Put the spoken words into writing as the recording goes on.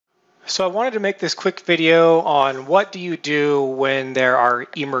So I wanted to make this quick video on what do you do when there are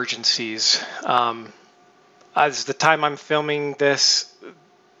emergencies. As the time I'm filming this,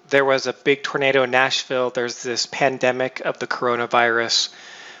 there was a big tornado in Nashville. There's this pandemic of the coronavirus.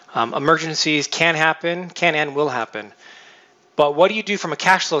 Emergencies can happen, can and will happen. But what do you do from a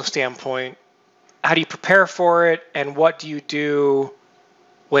cash flow standpoint? How do you prepare for it? And what do you do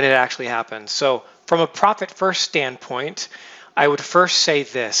when it actually happens? So from a profit first standpoint, I would first say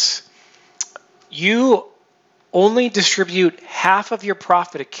this. You only distribute half of your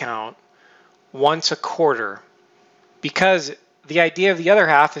profit account once a quarter because the idea of the other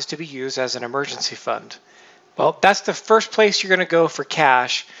half is to be used as an emergency fund. Well, that's the first place you're going to go for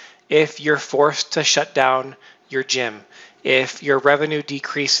cash if you're forced to shut down your gym. If your revenue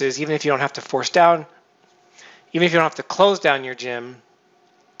decreases, even if you don't have to close down your gym,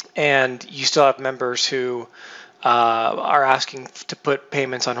 and you still have members who are asking to put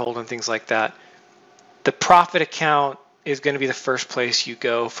payments on hold and things like that, the profit account is going to be the first place you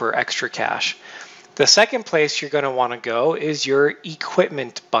go for extra cash. The second place you're going to want to go is your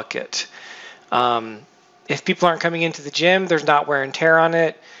equipment bucket. If people aren't coming into the gym, there's not wear and tear on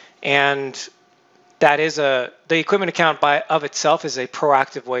it, and that is the equipment account of itself is a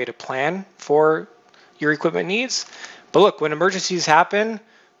proactive way to plan for your equipment needs. But look, when emergencies happen,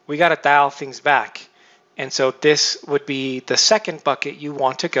 we got to dial things back. And so this would be the second bucket you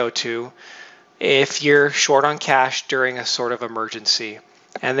want to go to if you're short on cash during a sort of emergency.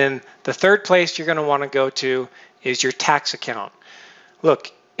 And then the third place you're going to want to go to is your tax account.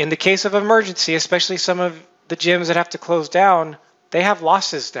 Look, in the case of emergency, especially some of the gyms that have to close down, they have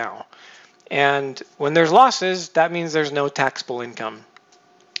losses now. And when there's losses, that means there's no taxable income.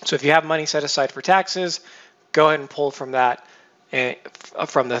 So if you have money set aside for taxes, go ahead and pull from that,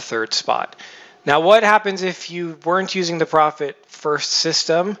 from the third spot. Now, what happens if you weren't using the profit first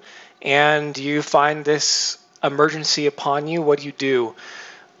system and you find this emergency upon you? What do you do?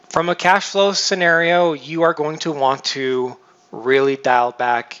 From a cash flow scenario, you are going to want to really dial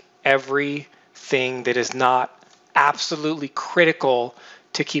back everything that is not absolutely critical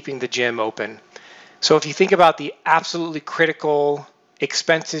to keeping the gym open. So if you think about the absolutely critical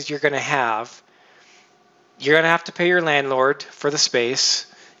expenses you're going to have to pay your landlord for the space.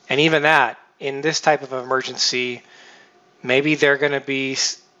 And even that, in this type of emergency, maybe they're going to be,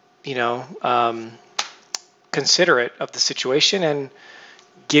 considerate of the situation and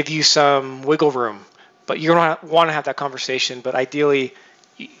give you some wiggle room. But you're going to want to have that conversation. But ideally,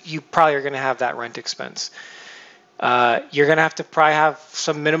 you probably are going to have that rent expense. You're going to have to probably have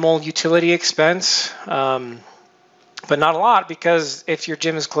some minimal utility expense, but not a lot, because if your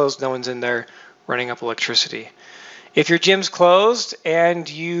gym is closed, no one's in there running up electricity. If your gym's closed and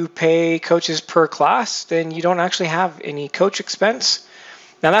you pay coaches per class, then you don't actually have any coach expense.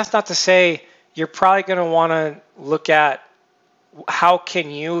 Now, that's not to say you're probably going to want to look at how can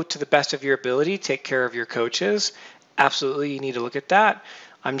you, to the best of your ability, take care of your coaches. Absolutely, you need to look at that.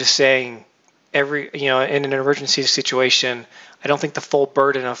 I'm just saying, in an emergency situation, I don't think the full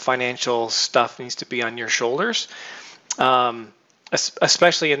burden of financial stuff needs to be on your shoulders,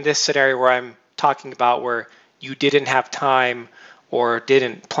 especially in this scenario where I'm talking about where you didn't have time or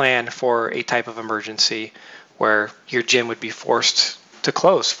didn't plan for a type of emergency where your gym would be forced to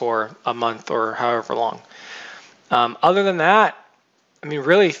close for a month or however long. Other than that,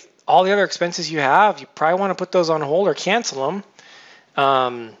 really, all the other expenses you have, you probably want to put those on hold or cancel them.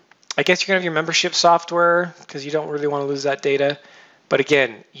 I guess you're going to have your membership software because you don't really want to lose that data. But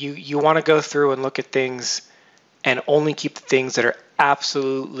again, you want to go through and look at things and only keep the things that are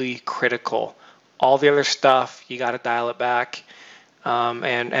absolutely critical. All the other stuff, you got to dial it back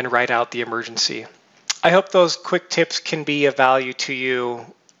and write out the emergency. I hope those quick tips can be of value to you.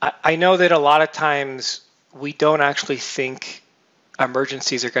 I know that a lot of times we don't actually think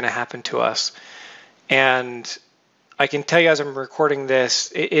emergencies are going to happen to us. And I can tell you, as I'm recording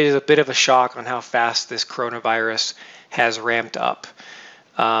this, it is a bit of a shock on how fast this coronavirus has ramped up.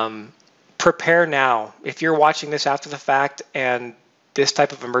 Prepare now. If you're watching this after the fact and this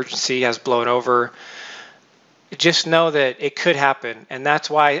type of emergency has blown over, just know that it could happen. And that's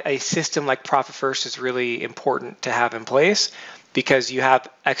why a system like Profit First is really important to have in place, because you have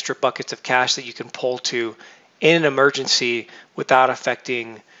extra buckets of cash that you can pull to in an emergency without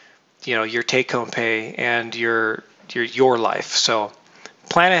affecting, your take-home pay and your life. So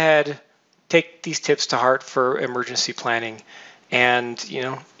plan ahead, take these tips to heart for emergency planning, and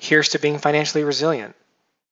here's to being financially resilient.